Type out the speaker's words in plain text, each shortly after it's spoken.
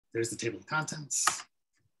there's the table of contents.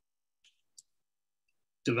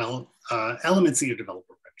 Develop elements of your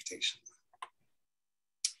developer reputation.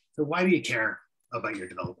 So why do you care about your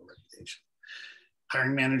developer reputation?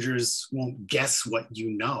 Hiring managers won't guess what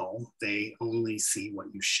you know, they only see what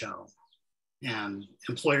you show. And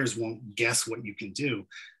employers won't guess what you can do,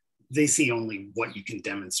 they see only what you can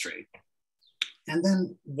demonstrate. And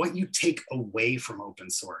then what you take away from open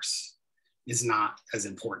source is not as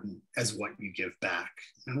important as what you give back.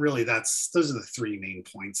 And really those are the three main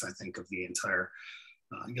points, I think, of the entire,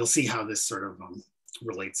 you'll see how this sort of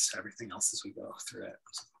relates to everything else as we go through it.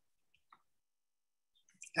 So,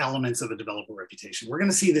 elements of a developer reputation. We're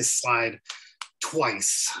gonna see this slide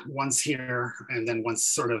twice, once here and then once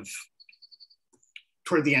sort of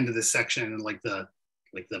toward the end of this section and like the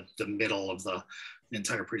middle of the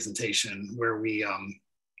entire presentation, where we,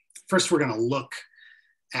 first we're gonna look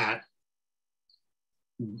at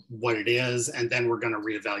what it is, and then we're gonna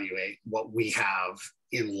reevaluate what we have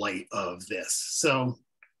in light of this. So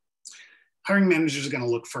hiring managers are gonna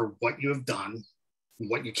look for what you have done,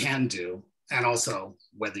 what you can do, and also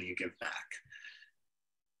whether you give back.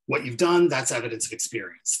 What you've done, that's evidence of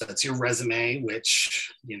experience. That's your resume,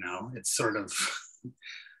 which, you know, it's sort of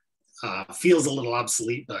feels a little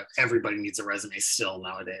obsolete, but everybody needs a resume still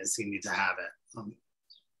nowadays. You need to have it.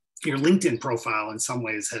 Your LinkedIn profile in some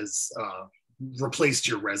ways has replaced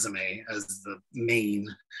your resume as the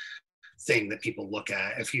main thing that people look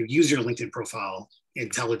at. If you use your LinkedIn profile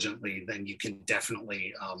intelligently, then you can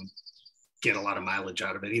definitely get a lot of mileage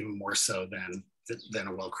out of it, even more so than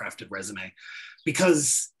a well-crafted resume,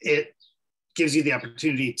 because it gives you the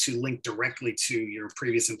opportunity to link directly to your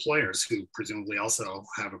previous employers who presumably also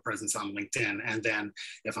have a presence on LinkedIn. And then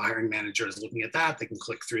if a hiring manager is looking at that, they can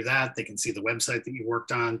click through that. They can see the website that you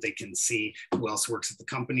worked on. They can see who else works at the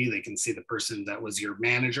company. They can see the person that was your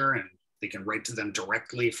manager, and they can write to them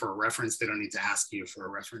directly for a reference. They don't need to ask you for a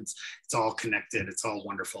reference. It's all connected. It's all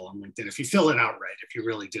wonderful on LinkedIn. If you fill it out right, if you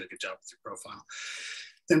really do a good job with your profile.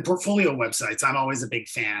 Then portfolio websites. I'm always a big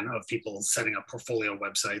fan of people setting up portfolio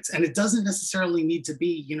websites. And it doesn't necessarily need to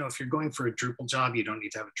be, you know, if you're going for a Drupal job, you don't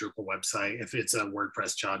need to have a Drupal website. If it's a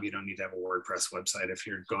WordPress job, you don't need to have a WordPress website. If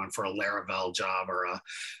you're going for a Laravel job or a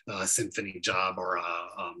Symfony job or a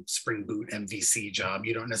Spring Boot MVC job,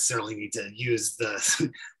 you don't necessarily need to use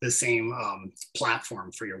the same platform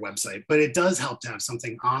for your website. But it does help to have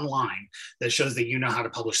something online that shows that you know how to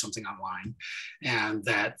publish something online and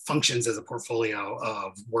that functions as a portfolio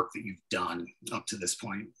of work that you've done up to this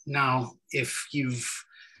point. Now, if you've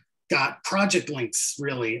got project links,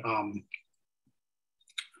 really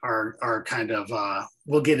are kind of,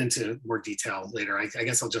 we'll get into more detail later. I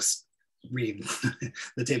guess I'll just read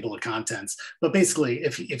the table of contents. But basically,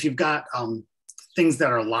 if you've got things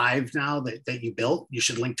that are live now that you built, you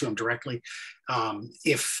should link to them directly.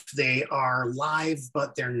 If they are live,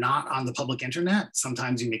 but they're not on the public internet,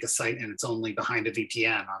 sometimes you make a site and it's only behind a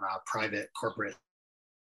VPN on a private corporate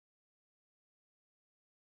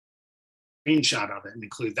screenshot of it and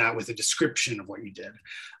include that with a description of what you did.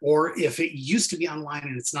 Or if it used to be online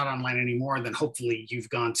and it's not online anymore, then hopefully you've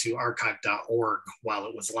gone to archive.org while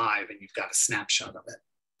it was live and you've got a snapshot of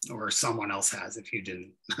it, or someone else has if you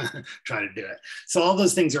didn't try to do it. So all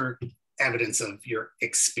those things are evidence of your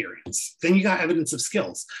experience. Then you got evidence of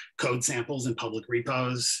skills, code samples and public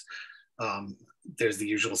repos. There's the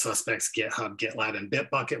usual suspects, GitHub, GitLab, and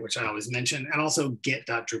Bitbucket, which I always mention, and also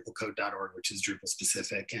git.drupalcode.org, which is Drupal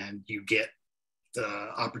specific, and you get the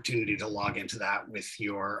opportunity to log into that with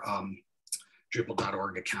your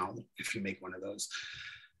Drupal.org account if you make one of those.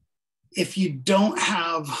 If you don't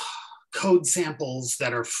have code samples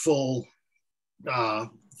that are full,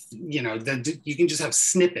 you know, you can just have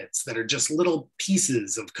snippets that are just little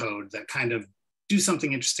pieces of code that kind of do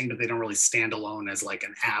something interesting, but they don't really stand alone as like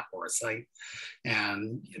an app or a site.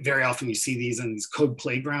 And very often you see these in these code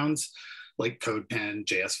playgrounds like CodePen,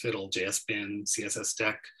 JS Fiddle, JS Bin, CSS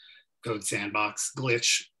Deck, Code Sandbox,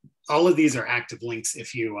 Glitch. All of these are active links.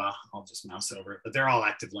 If you, I'll just mouse over it, but they're all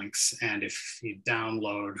active links. And if you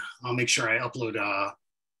download, I'll make sure I upload a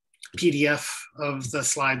PDF of the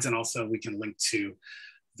slides, and also we can link to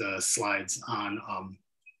the slides on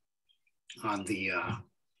the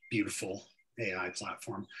beautiful AI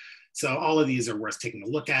platform. So all of these are worth taking a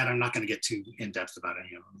look at. I'm not going to get too in depth about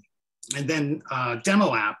any of them. And then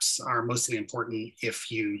demo apps are mostly important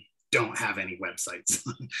if you don't have any websites,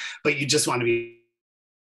 but you just want to be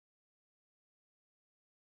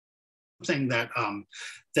something that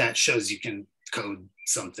that shows you can code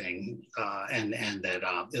something and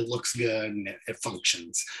that it looks good and it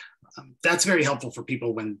functions. That's very helpful for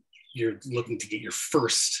people when you're looking to get your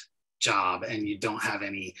first job and you don't have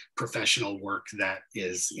any professional work that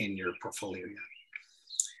is in your portfolio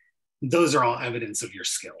yet. Those are all evidence of your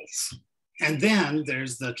skills. And then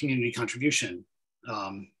there's the community contribution.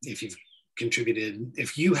 If you've contributed,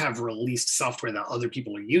 if you have released software that other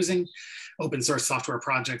people are using, open source software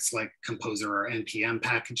projects like Composer or NPM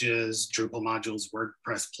packages, Drupal modules,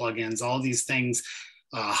 WordPress plugins, all these things,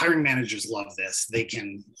 hiring managers love this. They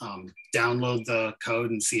can download the code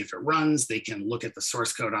and see if it runs. They can look at the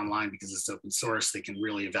source code online because it's open source. They can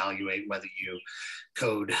really evaluate whether you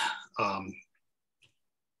code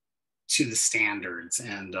to the standards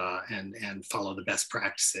and follow the best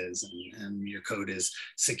practices, and your code is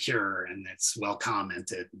secure and it's well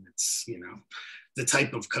commented, and it's, you know, the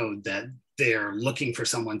type of code that they're looking for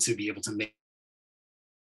someone to be able to make.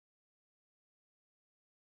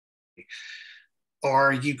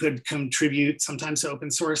 Or you could contribute sometimes to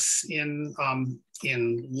open source in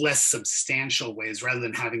less substantial ways, rather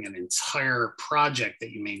than having an entire project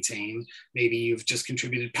that you maintain. Maybe you've just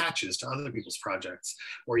contributed patches to other people's projects,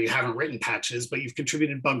 or you haven't written patches, but you've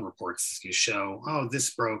contributed bug reports. You show, oh,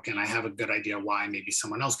 this broke and I have a good idea why, maybe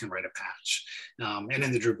someone else can write a patch. And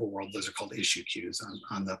in the Drupal world, those are called issue queues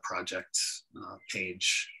on the project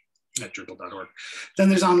page at Drupal.org. Then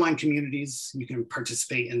there's online communities. You can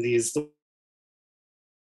participate in these.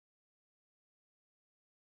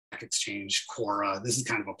 Exchange, Quora. This is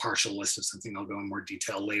kind of a partial list of something I'll go in more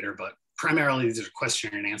detail later, but primarily these are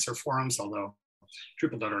question and answer forums, although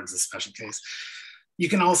Drupal.org is a special case. You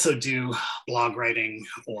can also do blog writing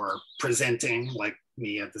or presenting, like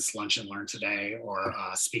me at this Lunch and Learn today, or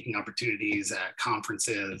speaking opportunities at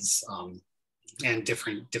conferences, and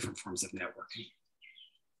different forms of networking.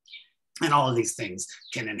 And all of these things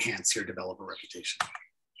can enhance your developer reputation.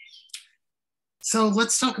 So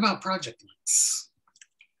let's talk about project links.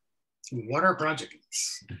 What are project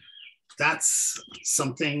links? That's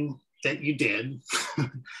something that you did.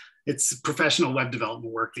 It's professional web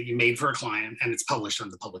development work that you made for a client, and it's published on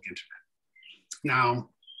the public internet. Now,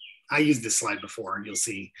 I used this slide before, and you'll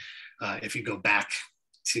see if you go back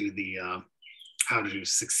to the how to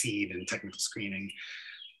succeed in technical screening.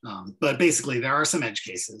 But basically, there are some edge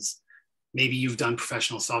cases. Maybe you've done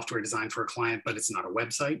professional software design for a client, but it's not a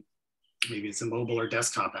website. Maybe it's a mobile or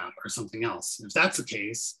desktop app or something else. If that's the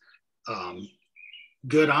case,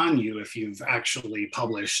 good on you if you've actually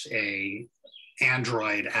published a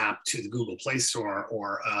Android app to the Google Play Store,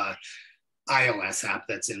 or a iOS app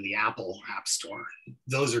that's in the Apple App Store.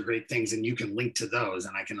 Those are great things, and you can link to those,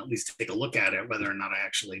 and I can at least take a look at it, whether or not I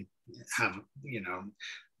actually have, you know,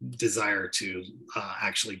 desire to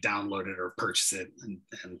actually download it or purchase it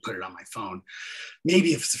and put it on my phone.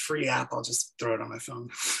 Maybe if it's a free app, I'll just throw it on my phone.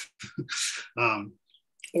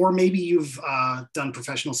 Or maybe you've done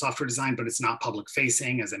professional software design, but it's not public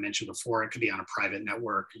facing. As I mentioned before, it could be on a private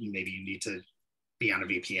network. Maybe you need to be on a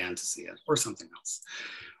VPN to see it, or something else.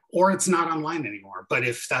 Or it's not online anymore. But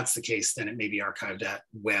if that's the case, then it may be archived at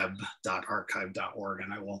web.archive.org,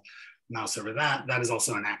 and I will mouse over that. That is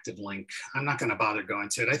also an active link. I'm not going to bother going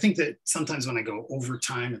to it. I think that sometimes when I go over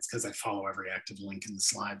time, it's because I follow every active link in the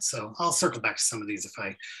slide. So I'll circle back to some of these if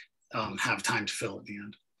I have time to fill at the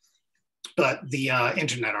end. But the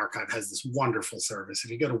Internet Archive has this wonderful service.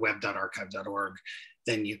 If you go to web.archive.org,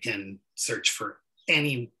 then you can search for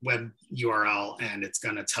any web URL, and it's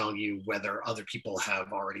going to tell you whether other people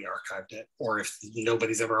have already archived it, or if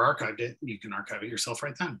nobody's ever archived it, you can archive it yourself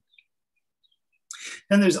right then.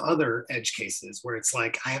 Then there's other edge cases where it's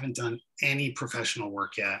like, I haven't done any professional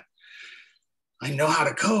work yet. I know how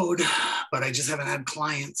to code, but I just haven't had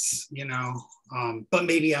clients, you know, but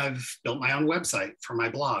maybe I've built my own website for my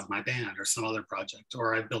blog, my band, or some other project,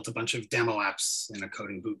 or I've built a bunch of demo apps in a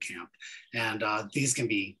coding boot camp. And these can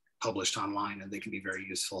be published online, and they can be very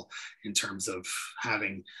useful in terms of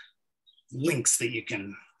having links that you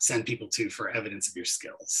can send people to for evidence of your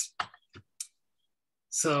skills.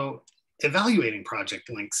 So evaluating project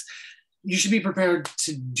links, you should be prepared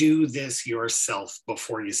to do this yourself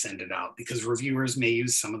before you send it out, because reviewers may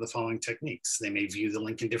use some of the following techniques. They may view the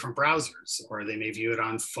link in different browsers, or they may view it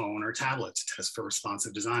on phone or tablet to test for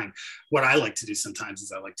responsive design. What I like to do sometimes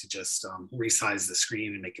is I like to just resize the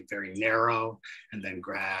screen and make it very narrow, and then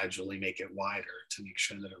gradually make it wider to make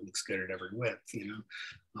sure that it looks good at every width, you know.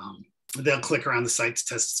 They'll click around the site to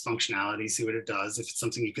test its functionality, see what it does. If it's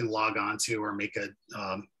something you can log on to or make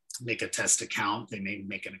a test account, they may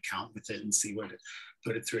make an account with it and see what it,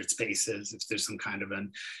 put it through its paces. If there's some kind of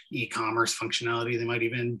an e-commerce functionality, they might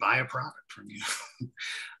even buy a product from you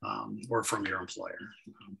or from your employer.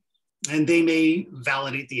 And they may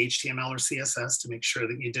validate the HTML or CSS to make sure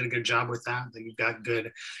that you did a good job with that, that you've got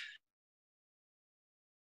good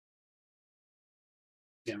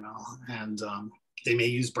and they may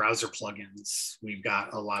use browser plugins. We've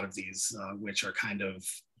got a lot of these, which are kind of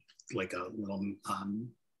like a little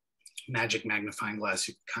magic magnifying glass.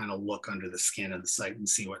 You can kind of look under the skin of the site and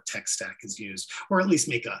see what tech stack is used, or at least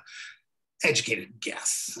make a educated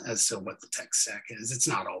guess as to what the tech stack is. It's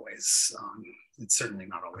not always, it's certainly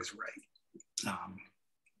not always right.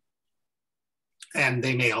 And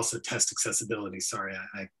they may also test accessibility. Sorry,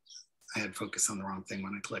 I had focused on the wrong thing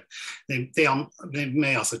when I clicked. They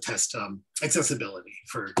may also test accessibility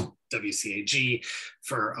for WCAG,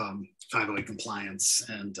 for 508 compliance,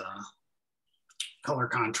 and color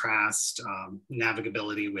contrast,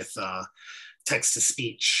 navigability with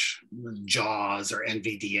text-to-speech, JAWS or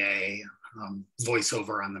NVDA,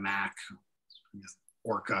 VoiceOver on the Mac,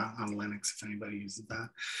 Orca on Linux, if anybody uses that.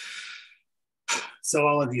 So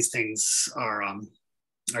all of these things are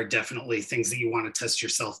definitely things that you want to test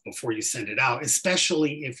yourself before you send it out,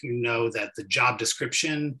 especially if you know that the job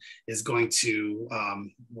description is going to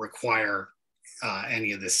require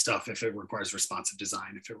any of this stuff. If it requires responsive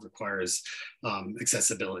design, if it requires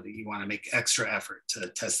accessibility, you want to make extra effort to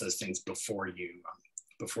test those things before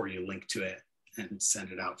you link to it and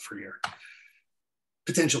send it out for your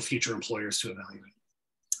potential future employers to evaluate.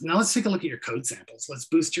 Now let's take a look at your code samples. Let's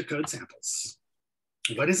boost your code samples.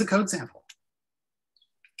 What is a code sample?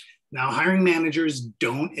 Now, hiring managers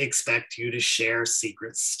don't expect you to share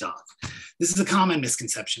secret stuff. This is a common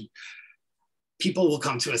misconception. People will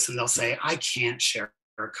come to us and they'll say, I can't share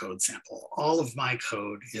a code sample. All of my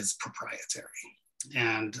code is proprietary.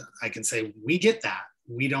 And I can say, we get that.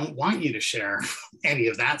 We don't want you to share any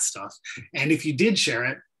of that stuff. And if you did share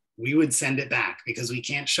it, we would send it back because we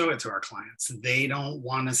can't show it to our clients. They don't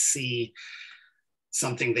want to see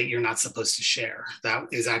something that you're not supposed to share. That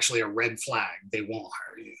is actually a red flag. They won't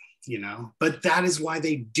hire you. But that is why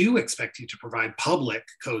they do expect you to provide public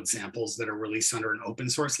code samples that are released under an open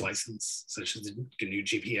source license, such as the GNU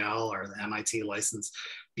GPL or the MIT license,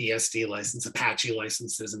 BSD license, Apache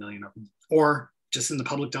license, there's a million of them, or just in the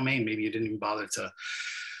public domain. Maybe you didn't even bother to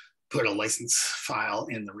put a license file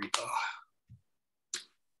in the repo.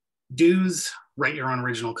 Do's: write your own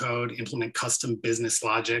original code, implement custom business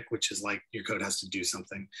logic, which is like your code has to do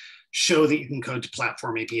something. Show that you can code to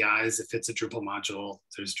platform APIs. If it's a Drupal module,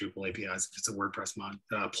 there's Drupal APIs. If it's a WordPress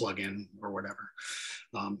plugin or whatever.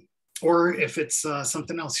 Or if it's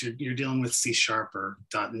something else, you're dealing with C# or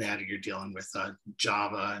 .NET, or you're dealing with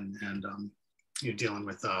Java and you're dealing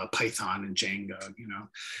with Python and Django.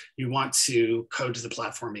 You want to code to the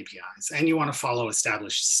platform APIs, and you want to follow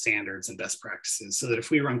established standards and best practices, so that if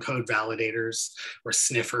we run code validators or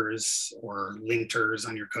sniffers or linters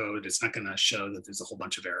on your code, it's not going to show that there's a whole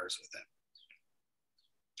bunch of errors with it.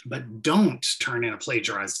 But don't turn in a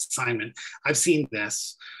plagiarized assignment. I've seen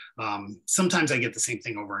this. Sometimes I get the same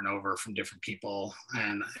thing over and over from different people,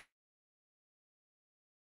 and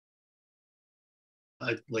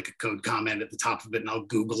like a code comment at the top of it, and I'll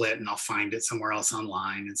Google it and I'll find it somewhere else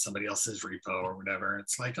online in somebody else's repo or whatever.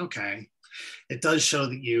 It's like, okay, it does show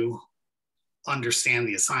that you understand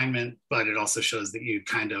the assignment, but it also shows that you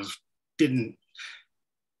kind of didn't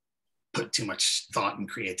put too much thought and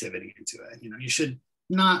creativity into it. You should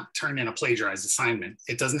not turn in a plagiarized assignment.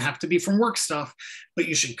 It doesn't have to be from work stuff, but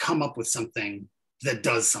you should come up with something that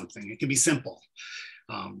does something. It can be simple.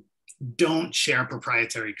 Don't share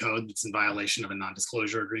proprietary code that's in violation of a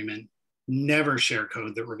non-disclosure agreement. Never share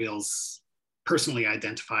code that reveals personally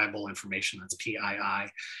identifiable information, that's PII.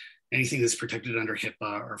 Anything that's protected under HIPAA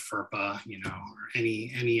or FERPA, or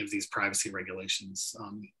any of these privacy regulations.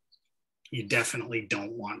 You definitely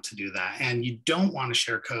don't want to do that. And you don't want to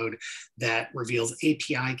share code that reveals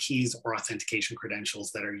API keys or authentication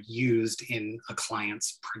credentials that are used in a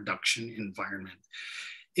client's production environment.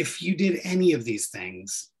 If you did any of these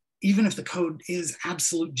things, even if the code is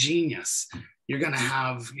absolute genius, you're going to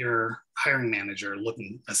have your hiring manager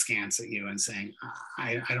looking askance at you and saying,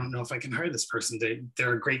 I don't know if I can hire this person.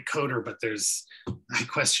 They're a great coder, but I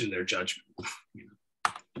question their judgment.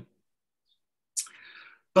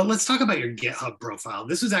 But let's talk about your GitHub profile.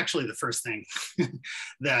 This was actually the first thing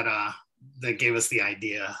that gave us the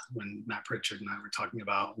idea when Matt Pritchard and I were talking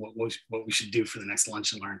about what we should do for the next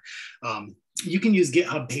Lunch and Learn. You can use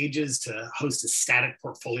GitHub Pages to host a static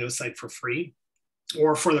portfolio site for free,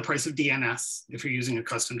 or for the price of DNS. If you're using a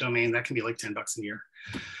custom domain, that can be like $10 a year.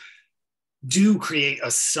 Do create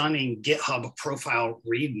a stunning GitHub profile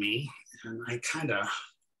README. And I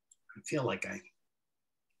feel like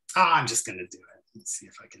I'm just gonna do it. Let's see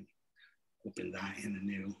if I can open that in a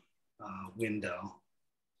new window.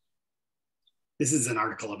 This is an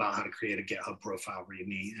article about how to create a GitHub profile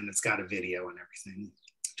README, and it's got a video and everything.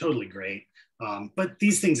 totally great. But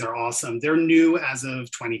these things are awesome. They're new as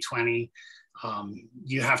of 2020.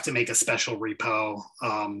 You have to make a special repo,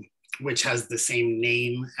 which has the same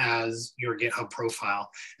name as your GitHub profile.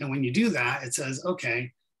 And when you do that, it says,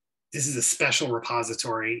 okay, this is a special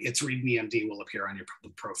repository. Its README-MD will appear on your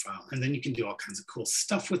public profile. And then you can do all kinds of cool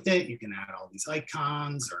stuff with it. You can add all these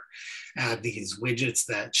icons or add these widgets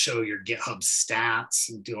that show your GitHub stats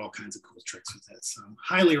and do all kinds of cool tricks with it. So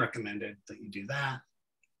highly recommended that you do that.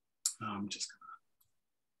 Just gonna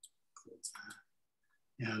close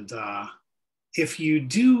that. And if you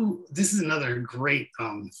do, this is another great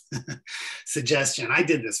suggestion. I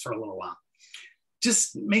did this for a little while.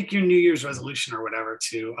 Just make your New Year's resolution or whatever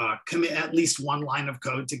to commit at least one line of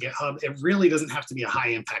code to GitHub. It really doesn't have to be a high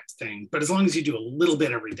impact thing, but as long as you do a little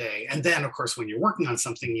bit every day. And then of course, when you're working on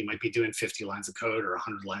something, you might be doing 50 lines of code or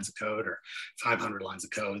 100 lines of code or 500 lines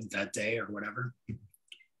of code that day or whatever.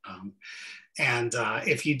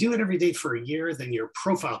 If you do it every day for a year, then your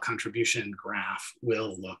profile contribution graph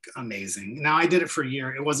will look amazing. Now I did it for a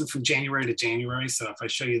year. It wasn't from January to January. So if I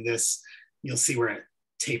show you this, you'll see where it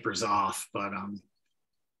tapers off, but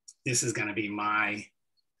this is going to be my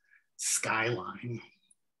skyline.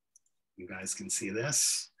 You guys can see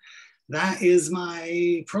this. That is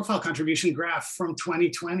my profile contribution graph from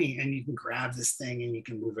 2020. And you can grab this thing and you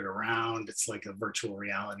can move it around. It's like a virtual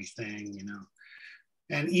reality thing, you know.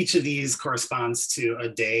 And each of these corresponds to a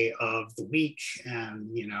day of the week and,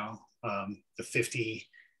 you know, the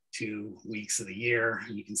 52 weeks of the year.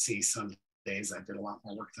 And you can see some days I did a lot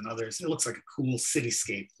more work than others. It looks like a cool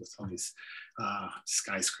cityscape with all these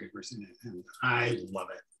skyscrapers in it, and I love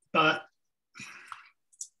it. But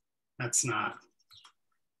that's not,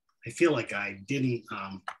 I feel like I didn't,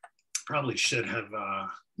 probably should have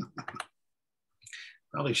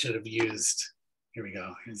used, here we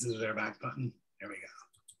go, is this their back button? There we go.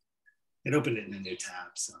 It opened it in a new tab,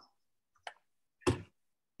 so.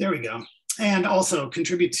 There we go. And also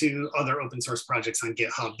contribute to other open source projects on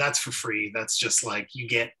GitHub. That's for free. That's just like you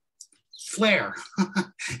get Flare.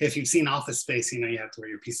 If you've seen Office Space, you know you have to wear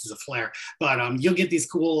your pieces of Flare. But you'll get these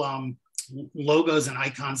cool logos and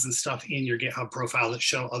icons and stuff in your GitHub profile that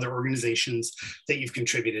show other organizations that you've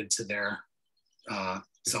contributed to their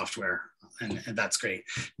software. And that's great.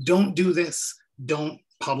 Don't do this. Don't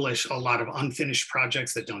publish a lot of unfinished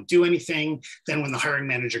projects that don't do anything. Then when the hiring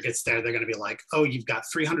manager gets there, they're going to be like, oh, you've got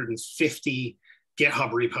 350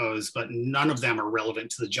 GitHub repos, but none of them are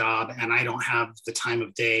relevant to the job. And I don't have the time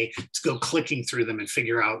of day to go clicking through them and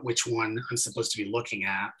figure out which one I'm supposed to be looking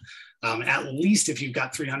at. At least if you've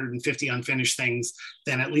got 350 unfinished things,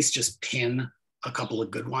 then at least just pin a couple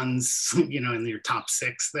of good ones, you know, in your top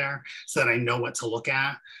 6 there so that I know what to look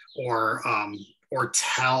at, or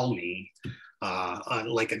tell me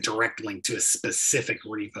like a direct link to a specific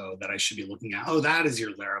repo that I should be looking at. Oh, that is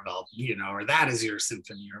your Laravel, you know, or that is your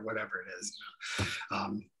Symfony or whatever it is. You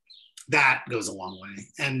know. That goes a long way.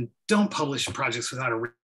 And don't publish projects without a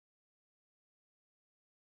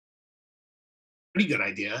pretty good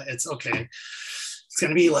idea. It's okay. It's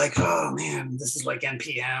going to be like, oh man, this is like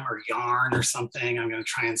NPM or Yarn or something. I'm going to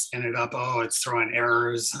try and spin it up. Oh, it's throwing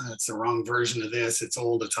errors. It's the wrong version of this. It's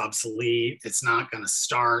old, it's obsolete. It's not going to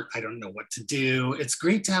start. I don't know what to do. It's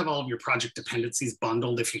great to have all of your project dependencies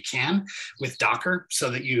bundled if you can with Docker so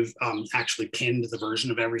that you've actually pinned the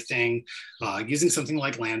version of everything using something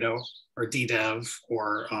like Lando or DDEV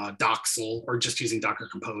or Doxel, or just using Docker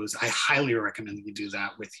Compose. I highly recommend that you do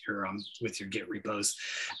that with your Git repos.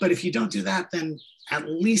 But if you don't do that, then at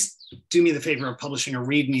least do me the favor of publishing a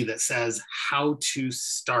README that says how to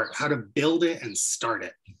start, how to build it and start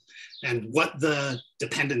it, and what the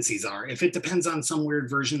dependencies are. If it depends on some weird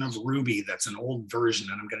version of Ruby that's an old version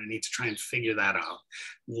and I'm going to need to try and figure that out,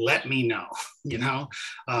 let me know. You know,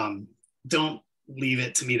 don't leave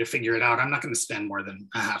it to me to figure it out. I'm not going to spend more than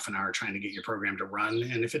a half an hour trying to get your program to run.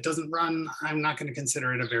 And if it doesn't run, I'm not going to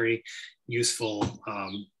consider it a very useful,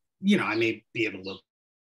 you know, I may be able to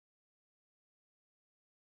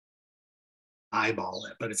eyeball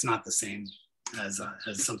it, but it's not the same as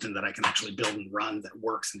something that I can actually build and run that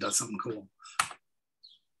works and does something cool.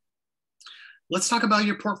 Let's talk about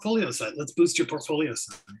your portfolio site. Let's boost your portfolio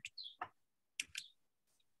site.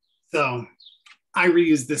 So I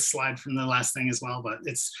reused this slide from the last thing as well, but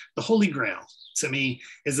it's the holy grail to me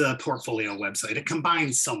is a portfolio website. It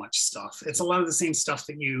combines so much stuff. It's a lot of the same stuff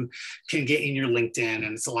that you can get in your LinkedIn,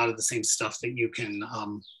 and it's a lot of the same stuff that you can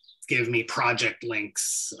give me project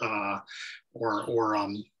links or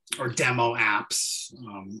demo apps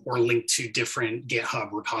or link to different GitHub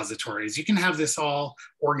repositories. You can have this all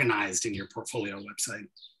organized in your portfolio website.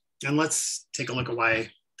 And let's take a look at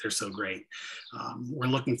why they're so great. We're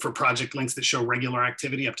looking for project links that show regular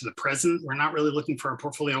activity up to the present. We're not really looking for a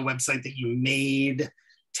portfolio website that you made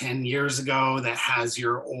 10 years ago that has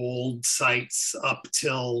your old sites up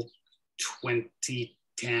till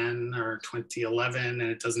 2010 or 2011 and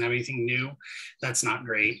it doesn't have anything new. That's not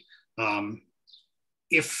great.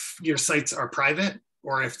 If your sites are private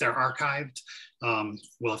or if they're archived,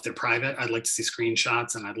 well, if they're private, I'd like to see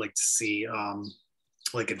screenshots and I'd like to see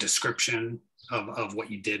like a description of what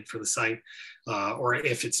you did for the site. Or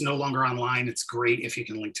if it's no longer online, it's great if you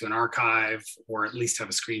can link to an archive or at least have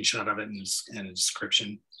a screenshot of it and a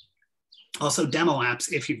description. Also, demo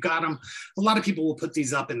apps, if you've got them, a lot of people will put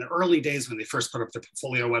these up in the early days when they first put up their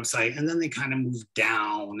portfolio website, and then they kind of move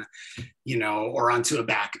down, you know, or onto a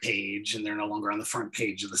back page, and they're no longer on the front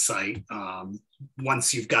page of the site.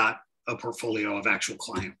 Once you've got a portfolio of actual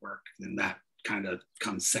client work, then that kind of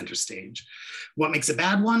comes center stage. What makes a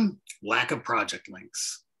bad one? Lack of project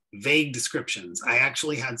links, vague descriptions. I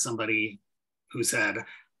actually had somebody who said,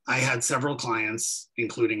 I had several clients,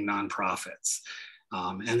 including nonprofits.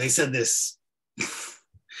 And they said this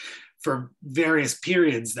for various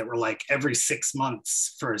periods that were like every 6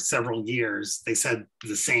 months for several years, they said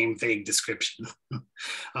the same vague description.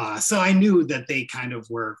 So I knew that they kind of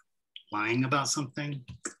were lying about something.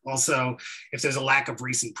 Also, if there's a lack of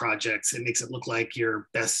recent projects, it makes it look like your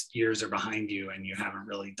best years are behind you and you haven't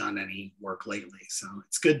really done any work lately. So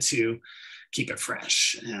it's good to keep it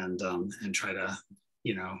fresh and try to,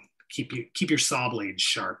 you know, keep your saw blade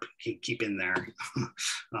sharp, keep in there.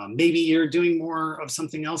 Maybe you're doing more of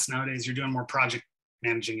something else nowadays. You're doing more project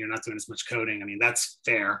managing, you're not doing as much coding. I mean, that's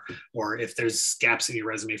fair. Or if there's gaps in your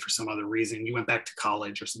resume for some other reason, you went back to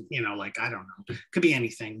college or something, you know, like, I don't know, could be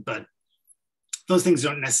anything, but those things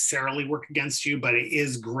don't necessarily work against you, but it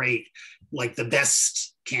is great. Like the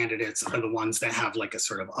best candidates are the ones that have like a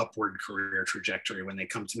sort of upward career trajectory. When they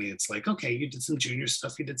come to me, it's like, okay, you did some junior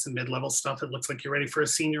stuff, you did some mid-level stuff. It looks like you're ready for a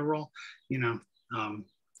senior role. You know,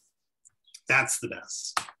 that's the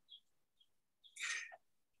best.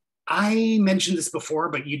 I mentioned this before,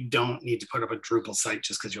 but you don't need to put up a Drupal site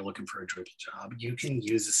just because you're looking for a Drupal job. You can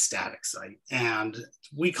use a static site. And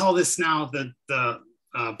we call this now the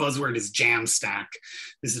buzzword is Jamstack.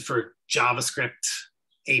 This is for JavaScript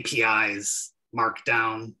APIs.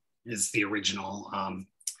 Markdown is the original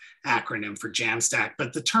acronym for Jamstack,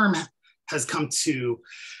 but the term has come to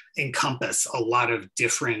encompass a lot of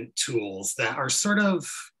different tools that are sort of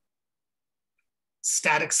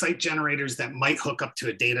static site generators that might hook up to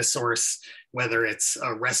a data source, whether it's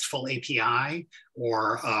a RESTful API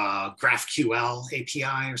or a GraphQL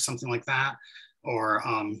API or something like that, or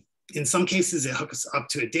in some cases, it hooks up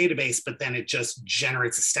to a database, but then it just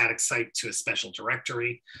generates a static site to a special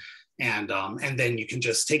directory. And then you can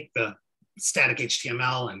just take the static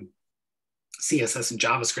HTML and CSS and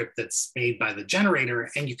JavaScript that's made by the generator,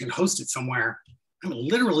 and you can host it somewhere. I mean,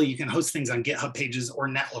 literally, you can host things on GitHub Pages or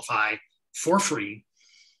Netlify for free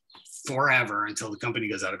forever until the company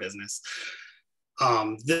goes out of business.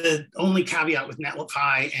 The only caveat with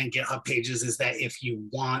Netlify and GitHub Pages is that if you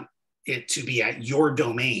want it to be at your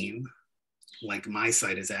domain, like my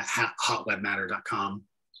site is at hotwebmatter.com,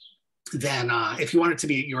 then if you want it to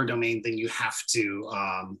be at your domain, then you have to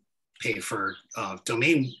pay for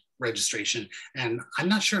domain registration. And I'm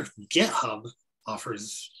not sure if GitHub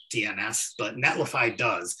offers DNS, but Netlify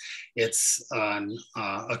does. It's an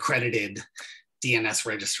accredited DNS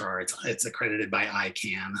registrar. It's accredited by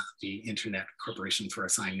ICANN, the Internet Corporation for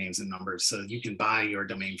Assigned Names and Numbers. So you can buy your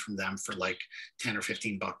domain from them for like 10 or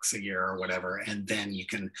 15 bucks a year or whatever. And then you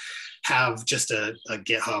can have just a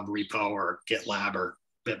GitHub repo or GitLab or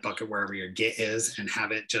Bitbucket, wherever your Git is, and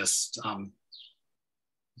have it just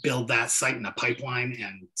build that site in a pipeline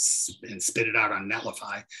and spit it out on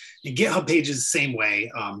Netlify. And GitHub Pages, same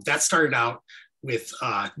way. That started out with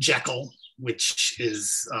Jekyll, which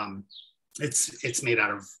is, it's made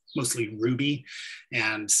out of mostly Ruby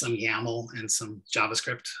and some YAML and some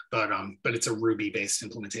JavaScript, but it's a Ruby-based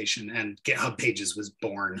implementation. And GitHub Pages was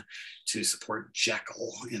born to support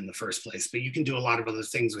Jekyll in the first place. But you can do a lot of other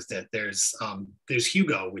things with it. There's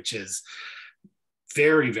Hugo, which is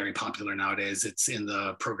very, very popular nowadays. It's in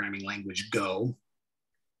the programming language Go,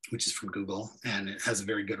 which is from Google, and it has a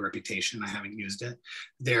very good reputation. I haven't used it.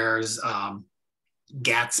 There's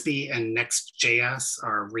Gatsby and Next.js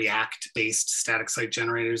are React-based static site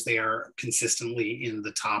generators. They are consistently in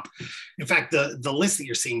the top. In fact, the list that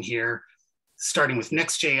you're seeing here, starting with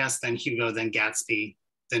Next.js, then Hugo, then Gatsby,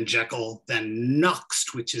 then Jekyll, then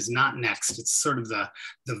Nuxt, which is not Next. It's sort of the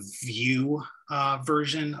Vue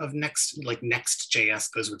version of Next, like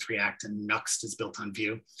Next.js goes with React and Nuxt is built on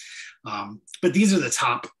Vue. But these are the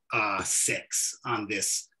top 6 on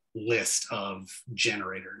this list of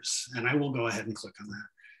generators. And I will go ahead and click on that.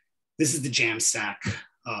 This is the Jamstack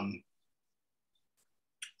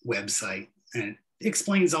website, and it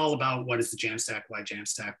explains all about what is the Jamstack, why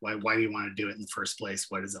do you want to do it in the first place,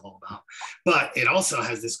 what is it all about. But it also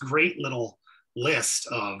has this great little list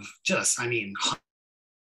of just, I mean,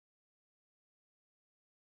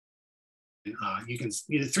 you can,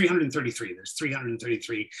 333, there's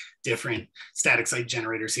 333 different static site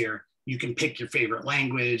generators here. You can pick your favorite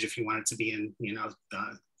language if you want it to be in, you know,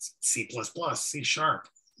 C++, C#.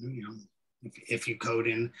 You know, if you code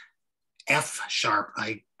in F#,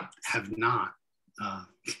 I have not.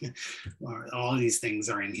 All of these things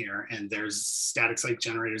are in here, and there's static site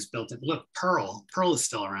generators built in. Look, Perl is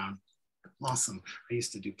still around. Awesome. I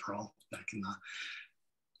used to do Perl back in the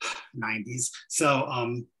 90s.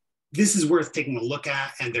 So this is worth taking a look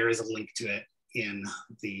at, and there is a link to it in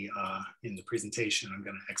the presentation. I'm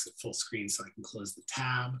going to exit full screen so I can close the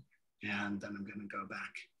tab, and then I'm going to go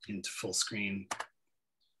back into full screen.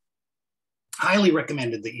 Highly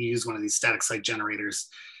recommended that you use one of these static site generators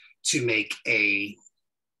to make a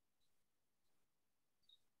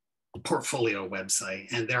portfolio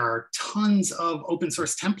website. And there are tons of open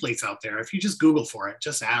source templates out there. If you just Google for it,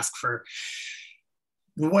 just ask for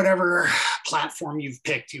whatever platform you've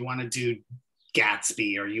picked. You want to do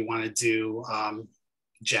Gatsby, or you want to do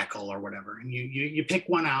Jekyll or whatever, and you pick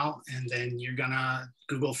one out, and then you're gonna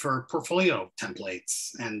Google for portfolio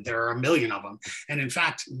templates, and there are a million of them. And in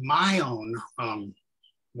fact, my own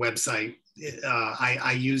website,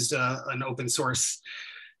 I used an open source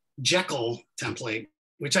Jekyll template,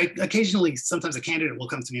 which I occasionally, sometimes a candidate will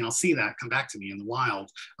come to me and I'll see that come back to me in the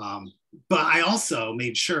wild. But I also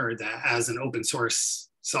made sure that as an open source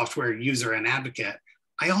software user and advocate,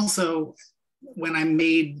 I also, when I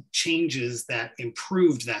made changes that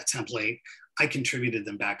improved that template, I contributed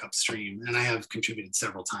them back upstream, and I have contributed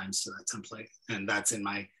several times to that template, and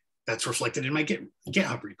that's reflected in my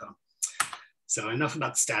GitHub repo. So enough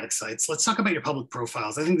about static sites. Let's talk about your public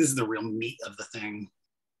profiles. I think this is the real meat of the thing: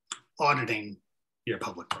 auditing your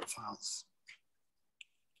public profiles.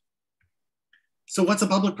 So what's a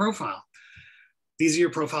public profile? These are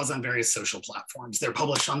your profiles on various social platforms. They're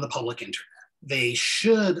published on the public internet. They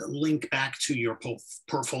should link back to your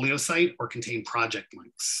portfolio site or contain project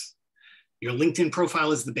links. Your LinkedIn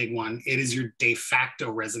profile is the big one. It is your de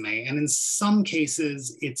facto resume. And in some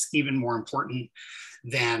cases, it's even more important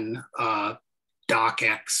than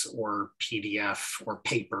docx or PDF or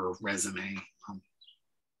paper resume.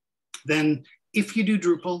 Then if you do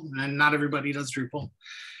Drupal, and not everybody does Drupal,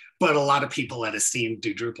 but a lot of people at Esteem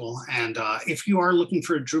do Drupal. And if you are looking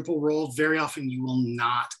for a Drupal role, very often you will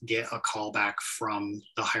not get a callback from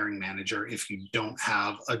the hiring manager if you don't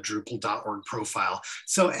have a Drupal.org profile.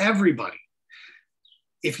 So everybody,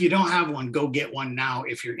 if you don't have one, go get one now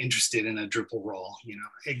if you're interested in a Drupal role. You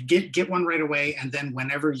know, get one right away, and then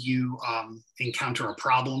whenever you encounter a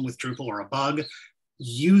problem with Drupal or a bug,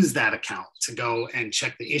 use that account to go and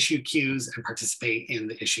check the issue queues and participate in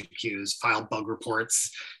the issue queues, file bug reports,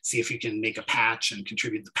 see if you can make a patch and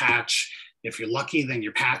contribute the patch. If you're lucky, then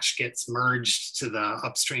your patch gets merged to the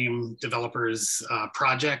upstream developer's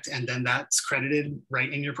project, and then that's credited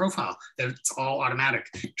right in your profile. It's all automatic.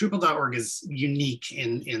 Drupal.org is unique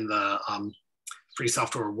in the free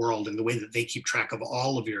software world in the way that they keep track of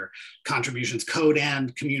all of your contributions. Code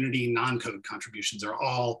and community non-code contributions are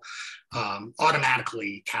all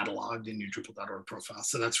automatically cataloged in your Drupal.org profile.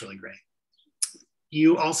 So that's really great.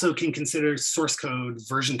 You also can consider source code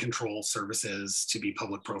version control services to be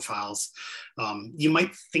public profiles. You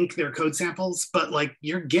might think they're code samples, but like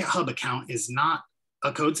your GitHub account is not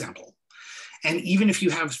a code sample. And even if you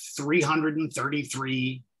have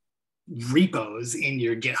 333 repos in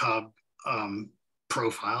your GitHub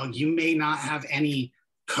profile, you may not have any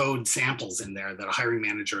code samples in there that a hiring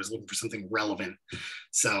manager is looking for something relevant.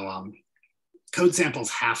 So code samples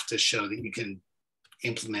have to show that you can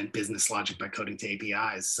implement business logic by coding to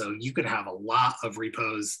APIs. So you could have a lot of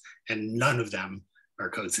repos and none of them are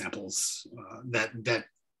code samples that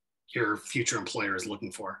your future employer is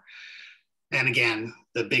looking for. And again,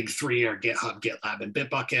 the big three are GitHub, GitLab, and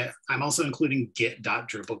Bitbucket. I'm also including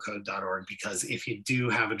git.drupalcode.org because if you do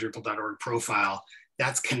have a Drupal.org profile,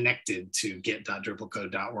 that's connected to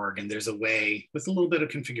git.drupalcode.org. And there's a way with a little bit of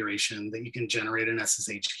configuration that you can generate an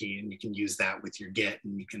SSH key, and you can use that with your Git,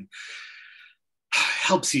 and you can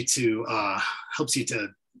helps you to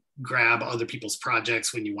grab other people's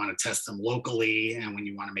projects when you want to test them locally and when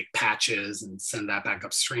you want to make patches and send that back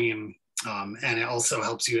upstream. And it also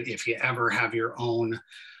helps you if you ever have your own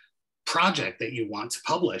project that you want to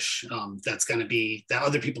publish, that's going to be that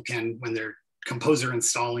other people can, when they're composer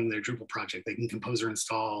installing their Drupal project. They can composer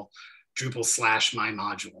install Drupal/my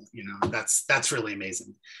module. You know, that's really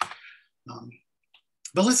amazing.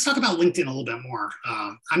 But let's talk about LinkedIn a little bit more.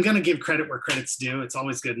 I'm going to give credit where credit's due. It's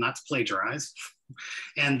always good not to plagiarize.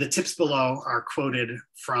 And the tips below are quoted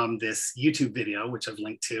from this YouTube video, which I've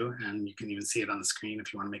linked to, and you can even see it on the screen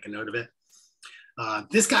if you want to make a note of it.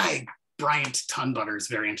 This guy, Bryant Tunbutter, is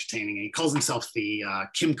very entertaining. He calls himself the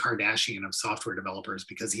Kim Kardashian of software developers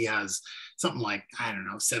because he has something like, I don't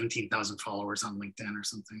know, 17,000 followers on LinkedIn or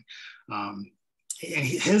something. And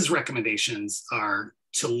his recommendations are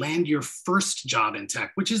to land your first job in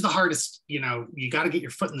tech, which is the hardest. You know, you got to get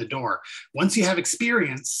your foot in the door. Once you have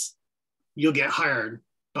experience, you'll get hired.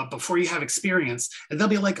 But before you have experience, and they'll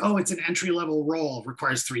be like, oh, it's an entry-level role,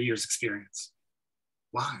 requires 3 years experience.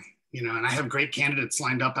 Why? You know, and I have great candidates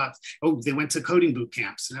lined up. Oh, they went to coding boot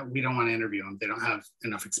camps. No, we don't want to interview them. They don't have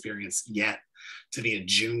enough experience yet to be a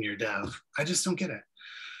junior dev. I just don't get it.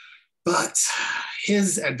 But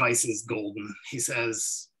his advice is golden. He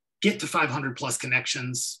says, get to 500 plus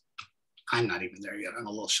connections. I'm not even there yet. I'm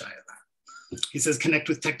a little shy of that. He says, connect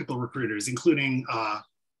with technical recruiters, including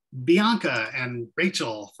Bianca and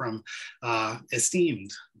Rachel from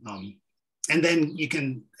Esteemed. And then you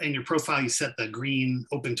can, in your profile, you set the green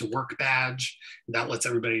open to work badge. That lets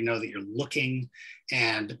everybody know that you're looking,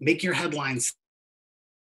 and make your headlines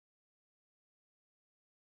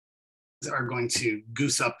are going to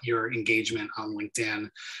goose up your engagement on LinkedIn.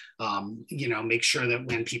 You know, make sure that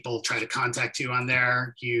when people try to contact you on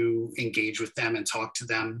there, you engage with them and talk to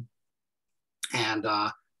them, and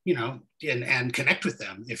you know, and connect with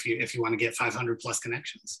them if you want to get 500 plus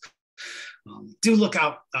connections. Do look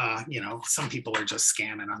out. You know, some people are just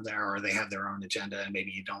scamming on there, or they have their own agenda, and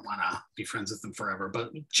maybe you don't want to be friends with them forever.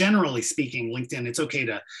 But generally speaking, LinkedIn, it's okay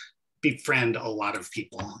to befriend a lot of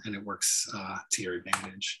people, and it works to your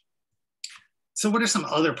advantage. So what are some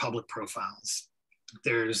other public profiles?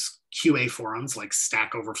 There's QA forums like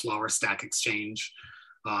Stack Overflow or Stack Exchange.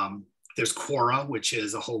 There's Quora, which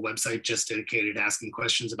is a whole website just dedicated to asking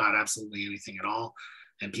questions about absolutely anything at all,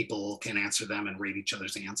 and people can answer them and rate each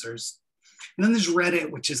other's answers. And then there's Reddit,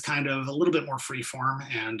 which is kind of a little bit more freeform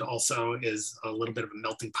and also is a little bit of a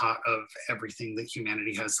melting pot of everything that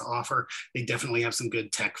humanity has to offer. They definitely have some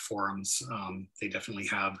good tech forums. They definitely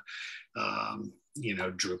have, you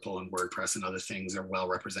know, Drupal and WordPress and other things are well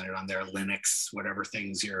represented on there. Linux, whatever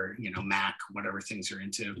things you're, you know, Mac, whatever things you're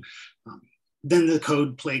into. Then the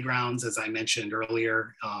code playgrounds, as I mentioned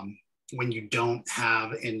earlier, when you don't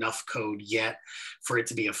have enough code yet for it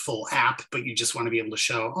to be a full app, but you just want to be able to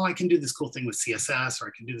show, oh, I can do this cool thing with CSS, or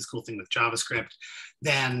I can do this cool thing with JavaScript,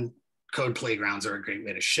 then code playgrounds are a great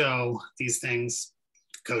way to show these things.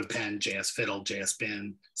 CodePen, JS Fiddle, JS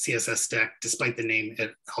Bin, CSS Stack, despite the name,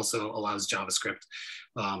 it also allows JavaScript.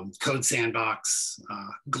 Code Sandbox,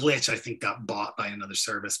 Glitch, I think got bought by another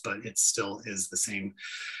service, but it still is the same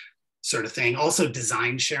sort of thing. Also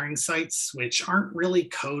design sharing sites, which aren't really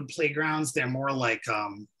code playgrounds. They're more like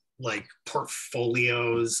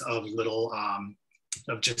portfolios of little,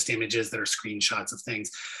 of just images that are screenshots of things.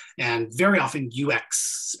 And very often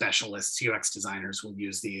UX specialists, UX designers will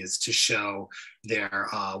use these to show their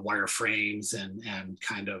wireframes and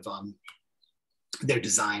kind of their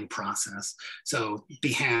design process. So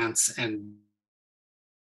Behance, and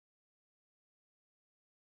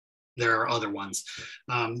there are other ones.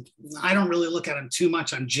 I don't really look at them too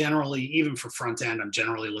much. I'm generally, even for front end, I'm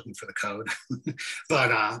generally looking for the code.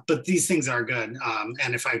 but these things are good.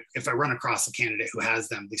 And if I run across a candidate who has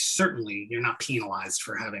them, they certainly, you're not penalized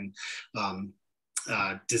for having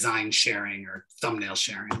design sharing or thumbnail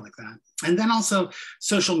sharing like that. And then also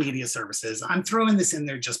social media services. I'm throwing this in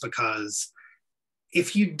there just because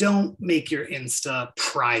if you don't make your Insta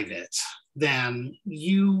private, then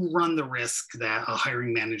you run the risk that a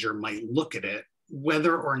hiring manager might look at it,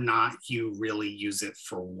 whether or not you really use it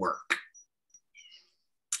for work.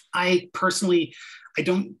 I personally, I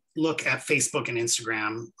don't look at Facebook and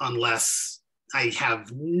Instagram unless I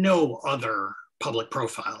have no other public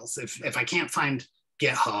profiles. If I can't find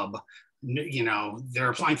GitHub, you know,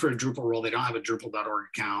 they're applying for a Drupal role, they don't have a Drupal.org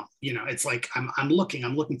account. You know, it's like I'm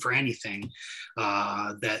looking for anything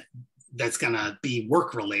that's gonna be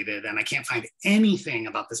work related, and I can't find anything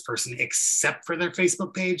about this person except for their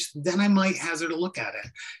Facebook page, then I might hazard a look at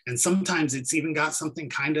it. And sometimes it's even got something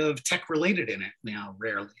kind of tech related in it, you know,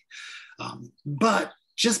 rarely. But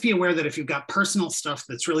just be aware that if you've got personal stuff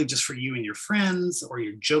that's really just for you and your friends, or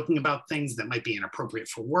you're joking about things that might be inappropriate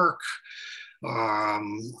for work,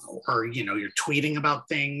 or you know, you're tweeting about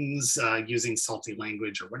things using salty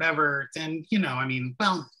language or whatever, then, you know, I mean,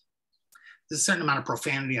 well, there's a certain amount of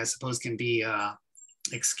profanity, I suppose, can be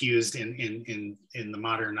excused in the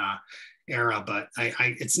modern era, but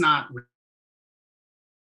it's not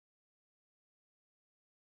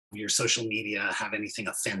your social media have anything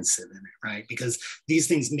offensive in it, right? Because these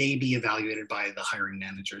things may be evaluated by the hiring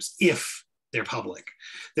managers if they're public.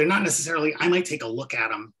 They're not necessarily, I might take a look at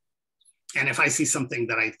them. And if I see something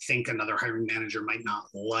that I think another hiring manager might not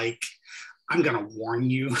like, I'm going to warn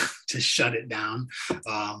you to shut it down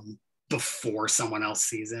before someone else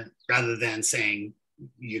sees it, rather than saying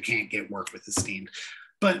you can't get work with Esteemed.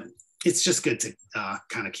 But it's just good to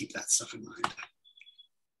kind of keep that stuff in mind.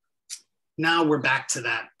 Now we're back to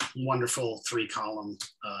that wonderful 3-column.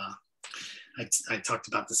 I talked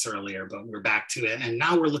about this earlier, but we're back to it. And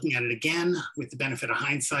now we're looking at it again with the benefit of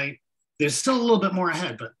hindsight. There's still a little bit more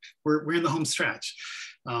ahead, but we're in the home stretch.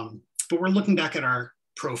 But we're looking back at our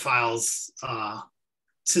profiles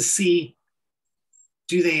to see,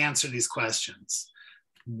 do they answer these questions?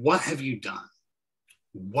 What have you done?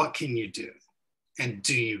 What can you do? And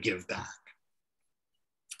do you give back?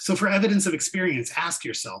 So for evidence of experience, ask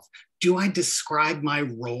yourself, do I describe my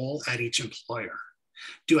role at each employer?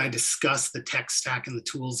 Do I discuss the tech stack and the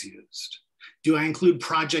tools used? Do I include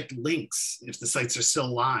project links if the sites are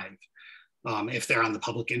still live, if they're on the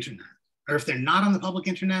public internet? Or if they're not on the public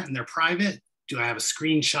internet and they're private, do I have a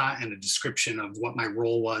screenshot and a description of what my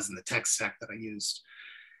role was in the tech stack that I used?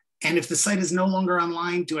 And if the site is no longer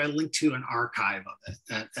online, do I link to an archive of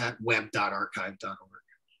it at web.archive.org?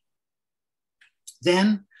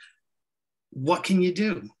 Then, what can you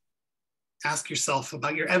do? Ask yourself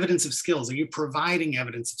about your evidence of skills. Are you providing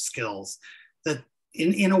evidence of skills that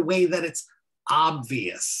in a way that it's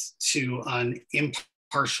obvious to an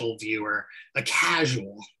impartial viewer, a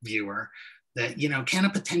casual viewer, that, you know, can a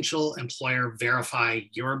potential employer verify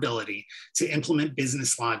your ability to implement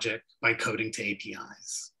business logic by coding to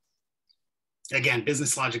APIs? Again,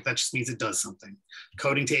 business logic, that just means it does something.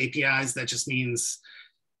 Coding to APIs, that just means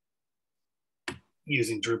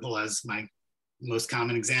using Drupal as my most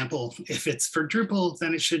common example. If it's for Drupal,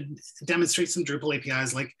 then it should demonstrate some Drupal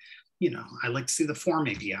APIs like, you know, I'd like to see the form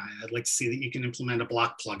API. I'd like to see that you can implement a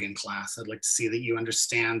block plugin class. I'd like to see that you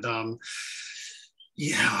understand,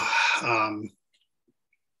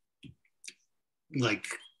 like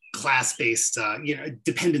class-based,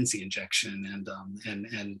 dependency injection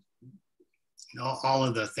and all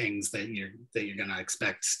of the things that you're going to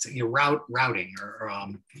expect. Routing or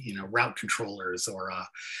route controllers or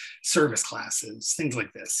service classes, things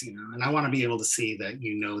like this. And I want to be able to see that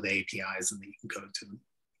you know the APIs and that you can code to them.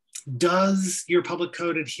 Does your public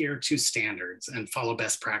code adhere to standards and follow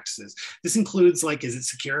best practices? This includes, like, is it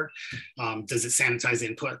secure? Does it sanitize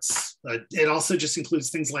inputs? It also just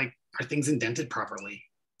includes things like, are things indented properly?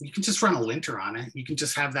 You can just run a linter on it. You can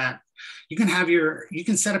just have that. You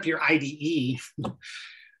can set up your IDE,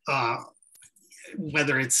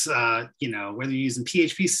 whether it's, whether you're using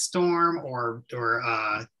PHP Storm or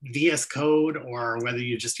VS Code, or whether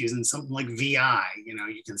you're just using something like VI,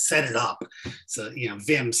 you can set it up. So,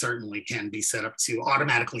 Vim certainly can be set up to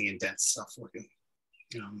automatically indent stuff for you.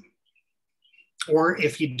 Or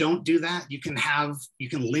if you don't do that, you can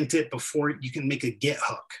lint it before, you can make a Git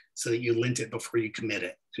hook so that you lint it before you commit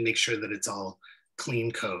it and make sure that it's all clean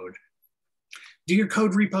code. Do your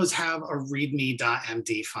code repos have a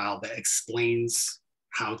readme.md file that explains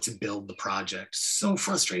how to build the project? So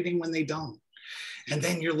frustrating when they don't. And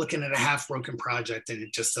then you're looking at a half-broken project and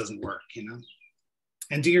it just doesn't work,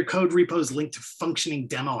 And do your code repos link to functioning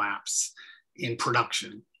demo apps in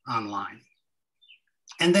production online?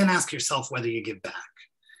 And then ask yourself whether you give back.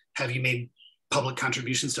 Have you made public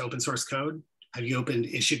contributions to open source code? Have you opened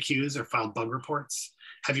issue queues or filed bug reports?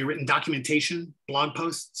 Have you written documentation, blog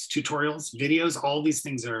posts, tutorials, videos? All these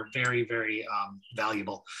things are very, very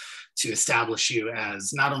valuable to establish you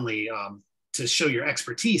as not only to show your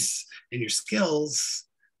expertise and your skills,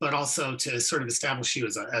 but also to sort of establish you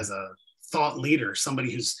as a thought leader,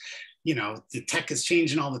 somebody who's, the tech is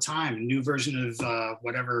changing all the time. A new version of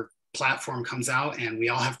whatever platform comes out and we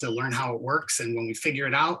all have to learn how it works. And when we figure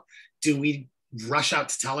it out, do we rush out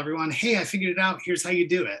to tell everyone, hey, I figured it out, here's how you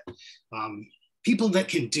do it? People that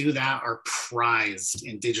can do that are prized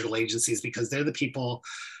in digital agencies because they're the people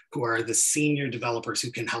who are the senior developers who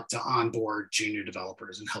can help to onboard junior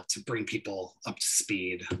developers and help to bring people up to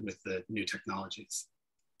speed with the new technologies.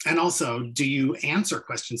 And also, do you answer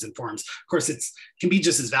questions in forums? Of course, it can be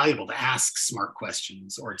just as valuable to ask smart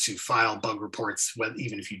questions or to file bug reports,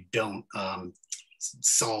 even if you don't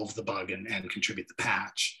solve the bug and contribute the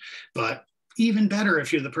patch. But even better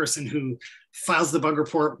if you're the person who files the bug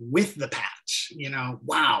report with the patch.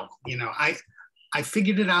 Wow, I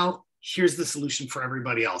figured it out. Here's the solution for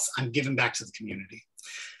everybody else. I'm giving back to the community.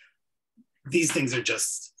 these things are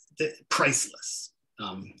just priceless.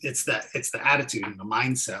 It's the attitude and the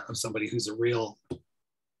mindset of somebody who's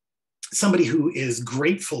somebody who is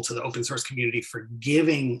grateful to the open source community for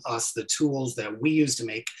giving us the tools that we use to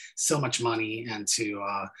make so much money and to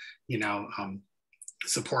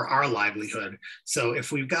support our livelihood. So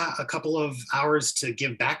if we've got a couple of hours to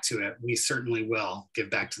give back to it, we certainly will give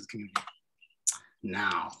back to the community.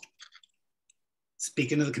 Now,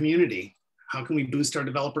 speaking of the community, how can we boost our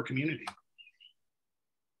developer community?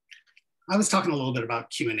 I was talking a little bit about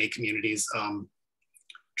Q&A communities.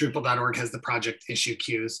 Drupal.org has the project issue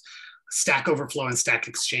queues. Stack Overflow and Stack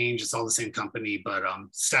Exchange, it's all the same company, but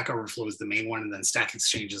Stack Overflow is the main one, and then Stack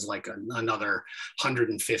Exchange is like another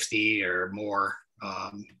 150 or more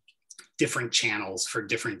different channels for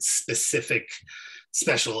different specific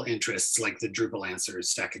special interests, like the Drupal Answers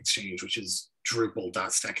Stack Exchange, which is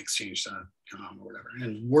drupal.stackexchange.com or whatever.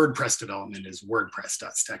 And WordPress development is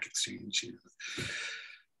wordpress.stackexchange.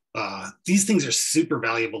 These things are super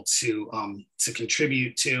valuable to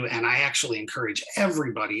contribute to, and I actually encourage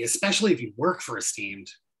everybody, especially if you work for Esteemed,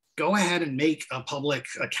 go ahead and make a public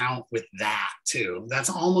account with that too. That's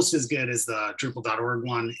almost as good as the Drupal.org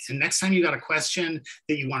one. And next time you got a question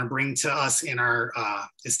that you want to bring to us in our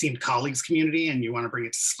Esteemed colleagues community and you want to bring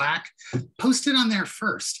it to Slack, post it on there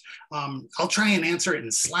first. I'll try and answer it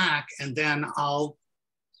in Slack, and then I'll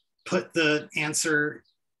put the answer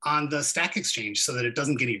on the Stack Exchange so that it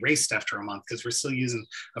doesn't get erased after a month, because we're still using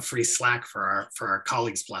a free Slack for our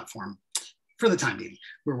colleagues platform for the time being.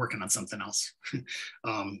 We're working on something else.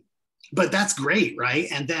 But that's great, right?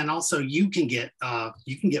 And then also you can get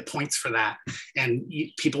points for that, and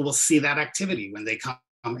people will see that activity when they come,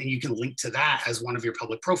 and you can link to that as one of your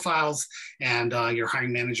public profiles, and your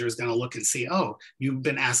hiring manager is going to look and see, oh, you've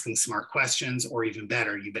been asking smart questions, or even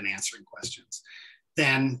better, you've been answering questions.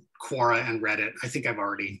 Then Quora and Reddit, I think I've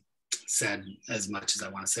already said as much as I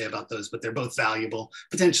want to say about those, but they're both valuable,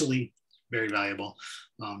 potentially very valuable.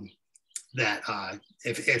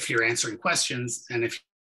 If you're answering questions, and if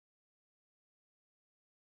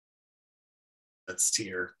that's to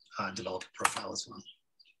your developer profile as well.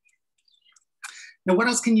 Now, what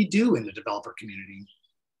else can you do in the developer community?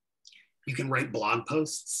 You can write blog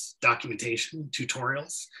posts, documentation,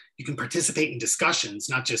 tutorials. You can participate in discussions,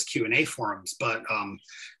 not just Q&A forums, but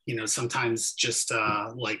sometimes just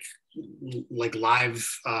like live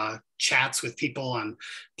chats with people on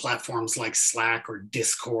platforms like Slack or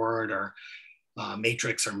Discord or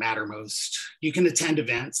Matrix or Mattermost. You can attend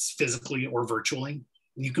events physically or virtually.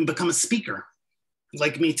 You can become a speaker.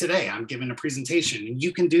 Like me today, I'm giving a presentation, and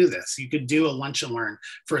you can do this. You could do a lunch and learn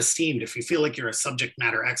for Esteemed. If you feel like you're a subject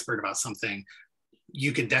matter expert about something,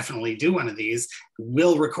 you could definitely do one of these.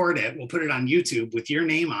 We'll record it, we'll put it on YouTube with your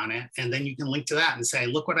name on it, and then you can link to that and say,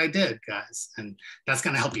 look what I did, guys. And that's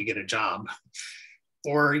gonna help you get a job.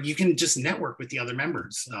 Or you can just network with the other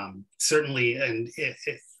members. Certainly, and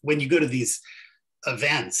when you go to these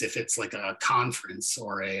events, if it's like a conference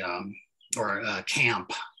or a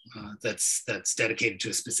camp, that's dedicated to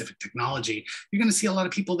a specific technology, you're going to see a lot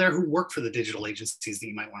of people there who work for the digital agencies that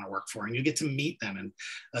you might want to work for, and you get to meet them and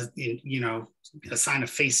assign a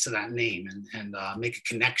face to that name and make a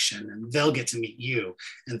connection, and they'll get to meet you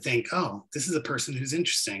and think, oh, this is a person who's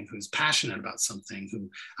interesting, who's passionate about something, who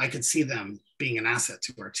I could see them being an asset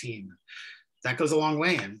to our team. That goes a long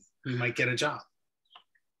way, and you might get a job.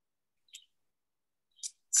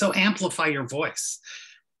 So amplify your voice.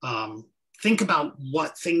 Think about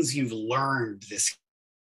what things you've learned this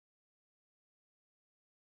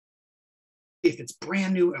year. If it's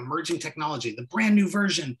brand new emerging technology, the brand new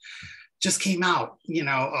version just came out,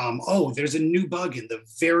 oh, there's a new bug in the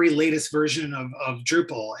very latest version of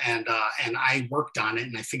Drupal, and I worked on it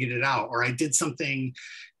and I figured it out, or I did something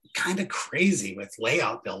kind of crazy with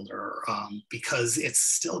Layout Builder because it's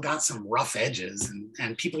still got some rough edges,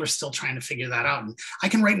 and people are still trying to figure that out, and I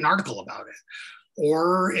can write an article about it.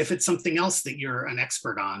 Or if it's something else that you're an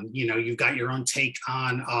expert on, you've got your own take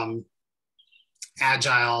on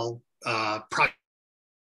agile projects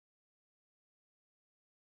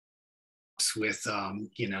with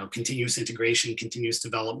continuous integration, continuous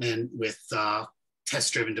development, with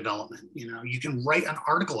test-driven development. You can write an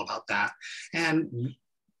article about that, and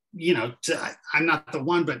I'm not the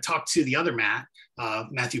one, but talk to the other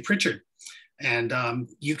Matthew Pritchard, and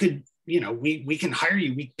you could, we can hire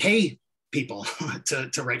you. We pay people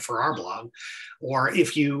to write for our blog. Or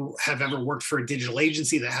if you have ever worked for a digital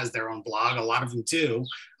agency that has their own blog, a lot of them do,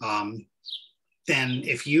 then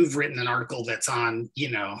if you've written an article that's on,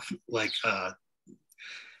 like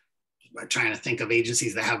trying to think of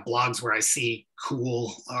agencies that have blogs where I see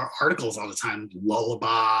cool articles all the time,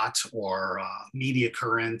 Lullabot or Media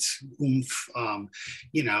Current, Oomph.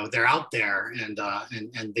 You know, they're out there, and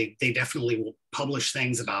they definitely will publish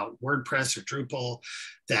things about WordPress or Drupal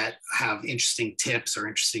that have interesting tips or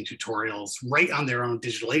interesting tutorials right on their own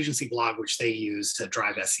digital agency blog, which they use to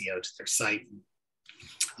drive SEO to their site.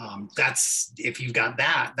 That's, if you've got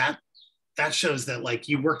that shows that like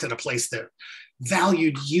you worked at a place that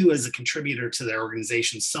valued you as a contributor to their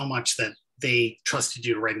organization so much that they trusted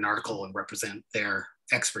you to write an article and represent their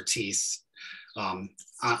expertise on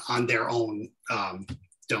their own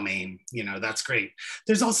domain. You know, that's great.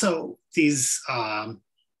 There's also these,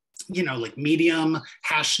 you know, like Medium,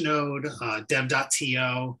 Hashnode,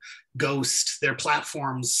 Dev.to, Ghost, they're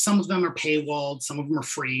platforms. Some of them are paywalled, some of them are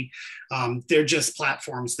free. They're just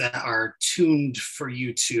platforms that are tuned for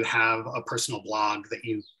you to have a personal blog that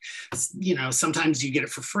you know, sometimes you get it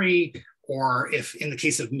for free, or if in the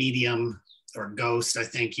case of Medium or Ghost, I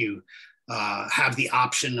think you have the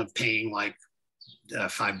option of paying like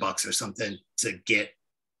 $5 or something to get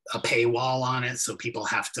a paywall on it. So people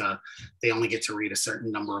they only get to read a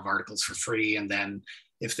certain number of articles for free. And then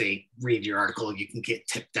if they read your article, you can get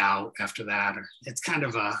tipped out after that. Or it's kind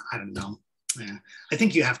of I don't know. Yeah. I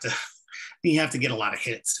think you have to get a lot of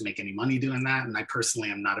hits to make any money doing that. And I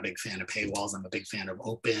personally am not a big fan of paywalls. I'm a big fan of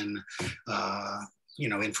open, you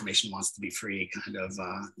know, information wants to be free kind of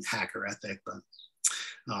hacker ethic,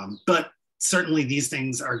 but certainly these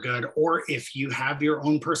things are good. Or if you have your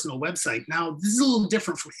own personal website. Now, this is a little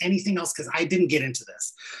different from anything else because I didn't get into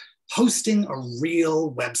this. Hosting a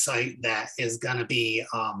real website that is going to be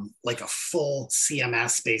like a full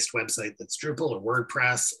CMS-based website that's Drupal or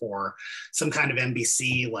WordPress or some kind of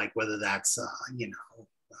MVC, like whether that's, you know,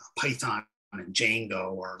 Python and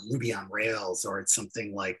Django or Ruby on Rails, or it's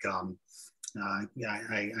something like, yeah,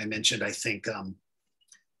 I mentioned, I think,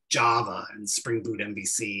 Java and Spring Boot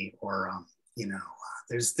MVC, or, you know,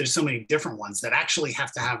 there's so many different ones that actually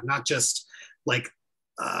have to have not just like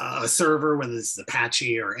a server, whether it's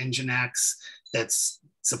Apache or Nginx, that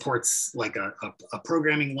supports like a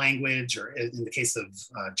programming language, or in the case of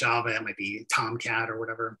Java, it might be Tomcat or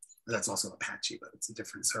whatever. That's also Apache, but it's a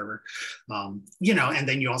different server. You know, and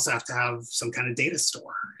then you also have to have some kind of data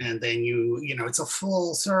store, and then you know, it's a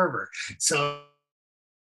full server. So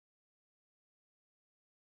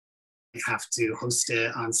you have to host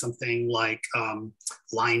it on something like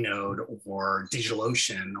Linode or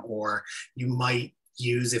DigitalOcean, or you might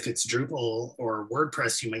use, if it's Drupal or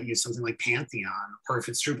WordPress, you might use something like Pantheon, or if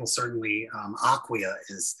it's Drupal, certainly Acquia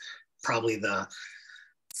is probably the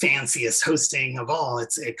fanciest hosting of all.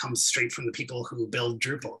 It comes straight from the people who build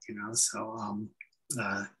Drupal, you know. So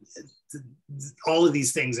all of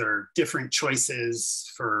these things are different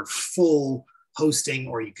choices for full hosting,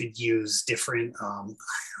 or you could use different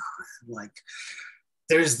like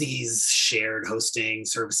there's these shared hosting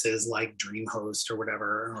services like DreamHost or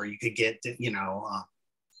whatever, or you could get, you know,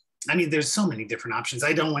 I mean, there's so many different options.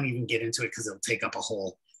 I don't want to even get into it because it'll take up a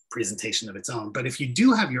whole presentation of its own. But if you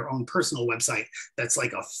do have your own personal website that's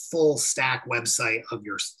like a full stack website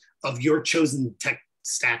of your chosen tech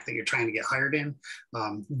stack that you're trying to get hired in,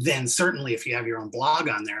 then certainly if you have your own blog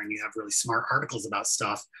on there and you have really smart articles about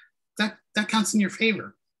stuff, that counts in your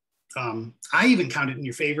favor. I even count it in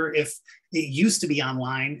your favor if it used to be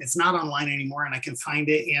online. It's not online anymore, and I can find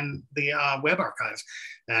it in the web archive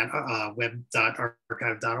at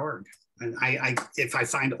web.archive.org. And if I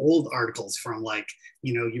find old articles from, like,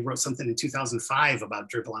 you know, you wrote something in 2005 about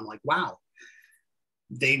Drupal, I'm like, wow,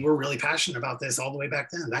 they were really passionate about this all the way back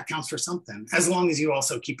then. That counts for something, as long as you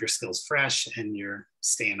also keep your skills fresh and you're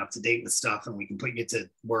staying up to date with stuff, and we can put you to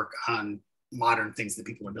work on modern things that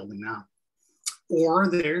people are building now. Or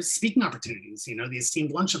there's speaking opportunities, you know, the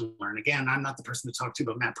esteemed Lunch and Learn. Again, I'm not the person to talk to,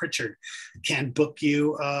 but Matt Pritchard can book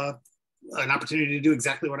you an opportunity to do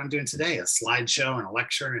exactly what I'm doing today, a slideshow and a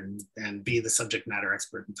lecture, and be the subject matter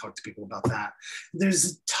expert and talk to people about that.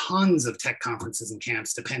 There's tons of tech conferences and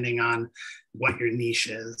camps, depending on what your niche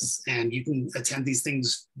is. And you can attend these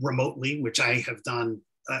things remotely, which I have done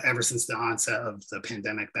ever since the onset of the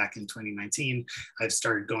pandemic back in 2019. I've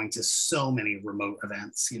started going to so many remote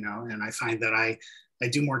events, you know, and I find that I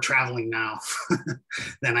do more traveling now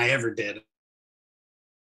than I ever did.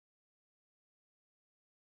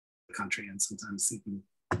 The country, and sometimes even,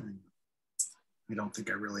 I don't think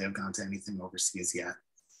I really have gone to anything overseas yet,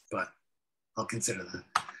 but I'll consider that.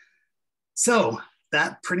 So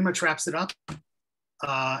that pretty much wraps it up.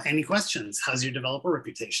 Any questions? How's your developer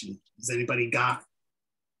reputation? Has anybody got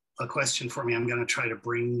a question for me? I'm going to try to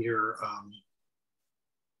bring your,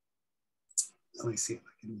 let me see if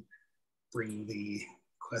I can bring the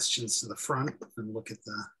questions to the front and look at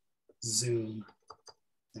the Zoom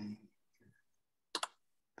thing.